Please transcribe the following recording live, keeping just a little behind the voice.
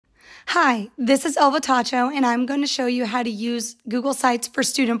Hi, this is Elva Tacho, and I'm going to show you how to use Google Sites for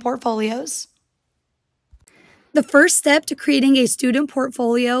student portfolios. The first step to creating a student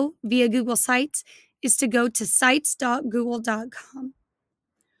portfolio via Google Sites is to go to sites.google.com.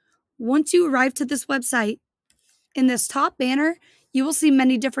 Once you arrive to this website, in this top banner, you will see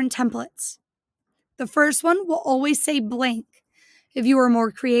many different templates. The first one will always say blank. If you are more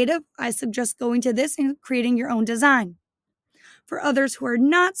creative, I suggest going to this and creating your own design. For others who are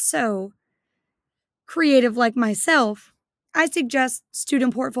not so creative like myself, I suggest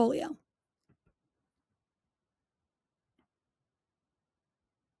student portfolio.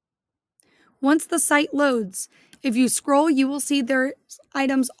 Once the site loads, if you scroll, you will see there's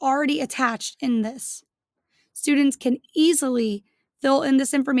items already attached in this. Students can easily fill in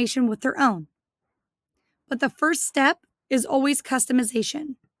this information with their own. But the first step is always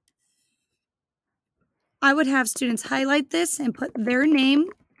customization. I would have students highlight this and put their name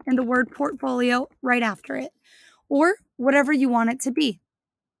and the word portfolio right after it, or whatever you want it to be.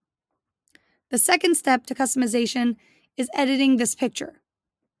 The second step to customization is editing this picture.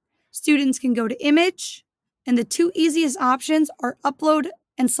 Students can go to Image, and the two easiest options are Upload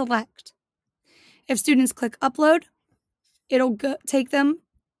and Select. If students click Upload, it'll take them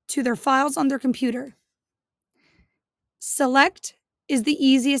to their files on their computer. Select is the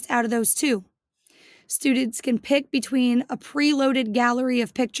easiest out of those two. Students can pick between a preloaded gallery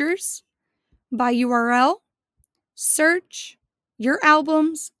of pictures, by URL, search, your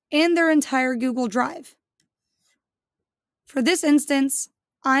albums, and their entire Google Drive. For this instance,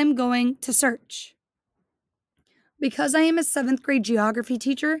 I'm going to search. Because I am a 7th grade geography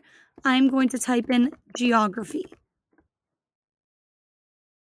teacher, I'm going to type in geography.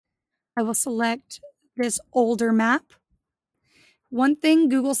 I will select this older map. One thing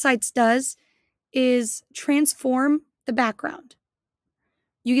Google Sites does is transform the background.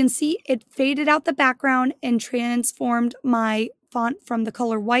 You can see it faded out the background and transformed my font from the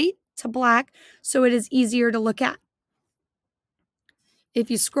color white to black so it is easier to look at. If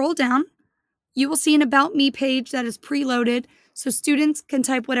you scroll down, you will see an About Me page that is preloaded so students can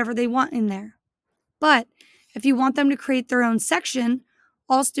type whatever they want in there. But if you want them to create their own section,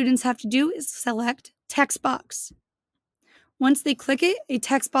 all students have to do is select text box. Once they click it, a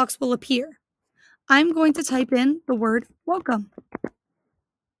text box will appear. I'm going to type in the word welcome.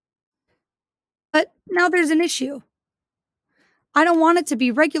 But now there's an issue. I don't want it to be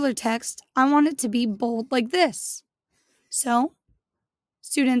regular text. I want it to be bold like this. So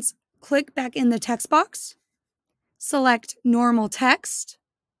students click back in the text box, select normal text,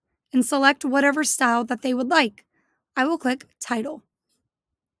 and select whatever style that they would like. I will click title.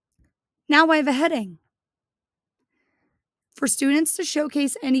 Now I have a heading. For students to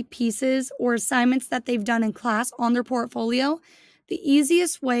showcase any pieces or assignments that they've done in class on their portfolio, the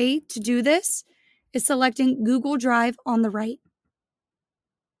easiest way to do this is selecting Google Drive on the right.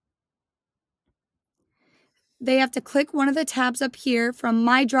 They have to click one of the tabs up here from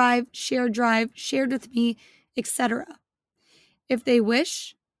My Drive, Shared with Me, etc. If they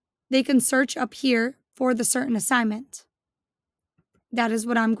wish, they can search up here for the certain assignment. That is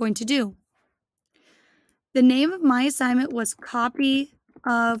what I'm going to do. The name of my assignment was Copy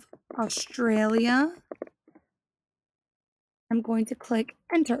of Australia. I'm going to click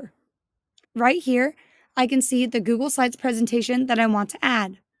Enter. Right here, I can see the Google Slides presentation that I want to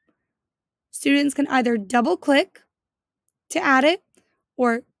add. Students can either double click to add it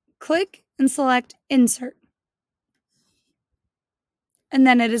or click and select Insert. And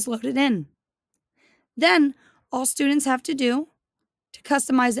then it is loaded in. Then all students have to do to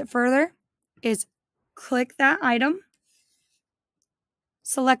customize it further is click that item,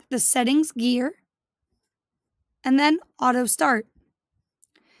 select the settings gear, and then auto start.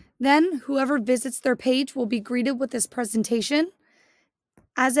 Then whoever visits their page will be greeted with this presentation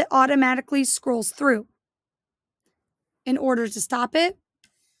as it automatically scrolls through. In order to stop it,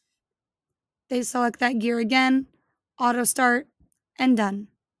 they select that gear again, auto start, and done.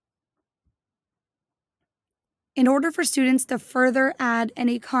 In order for students to further add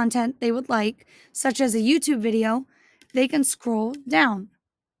any content they would like, such as a YouTube video, they can scroll down.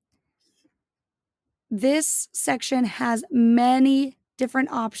 This section has many different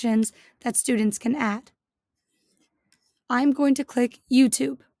options that students can add. I'm going to click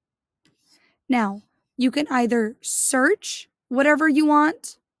YouTube. Now, you can either search whatever you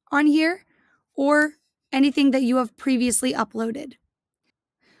want on here or anything that you have previously uploaded.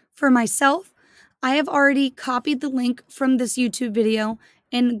 For myself, I have already copied the link from this YouTube video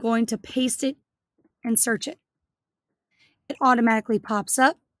and going to paste it and search it. It automatically pops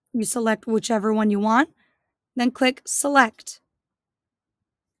up. You select whichever one you want, then click Select.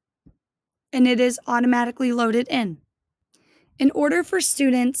 and it is automatically loaded in. In order for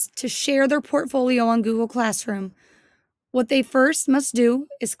students to share their portfolio on Google Classroom, what they first must do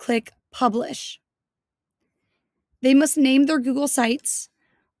is click Publish. They must name their Google Sites,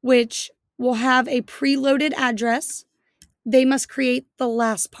 which will have a preloaded address. They must create the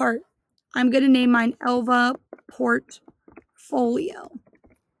last part. I'm going to name mine Elva Portfolio.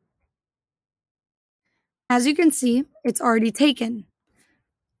 As you can see, it's already taken.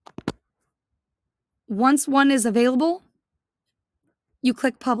 Once one is available, you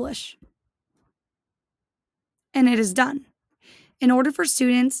click Publish, and it is done. In order for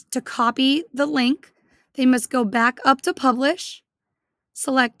students to copy the link, they must go back up to Publish,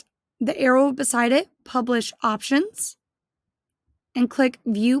 select the arrow beside it, Publish Options, and click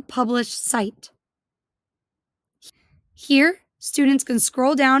View Published Site. Here, students can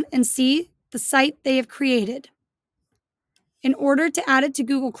scroll down and see the site they have created. In order to add it to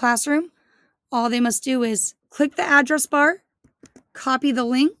Google Classroom, all they must do is click the address bar, copy the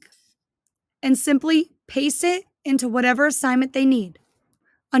link, and simply paste it into whatever assignment they need.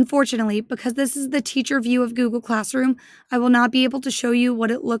 Unfortunately, because this is the teacher view of Google Classroom, I will not be able to show you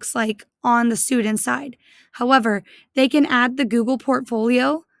what it looks like on the student side. However, they can add the Google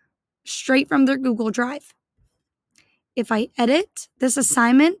portfolio straight from their Google Drive. If I edit this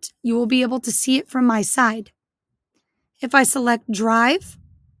assignment, you will be able to see it from my side. If I select Drive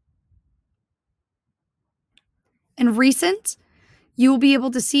and Recent, you will be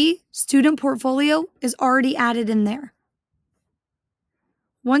able to see Student Portfolio is already added in there.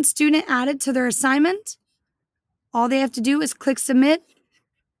 Once student added to their assignment, all they have to do is click Submit,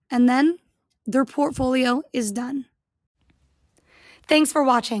 and then their portfolio is done. Thanks for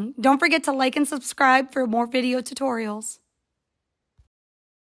watching. Don't forget to like and subscribe for more video tutorials.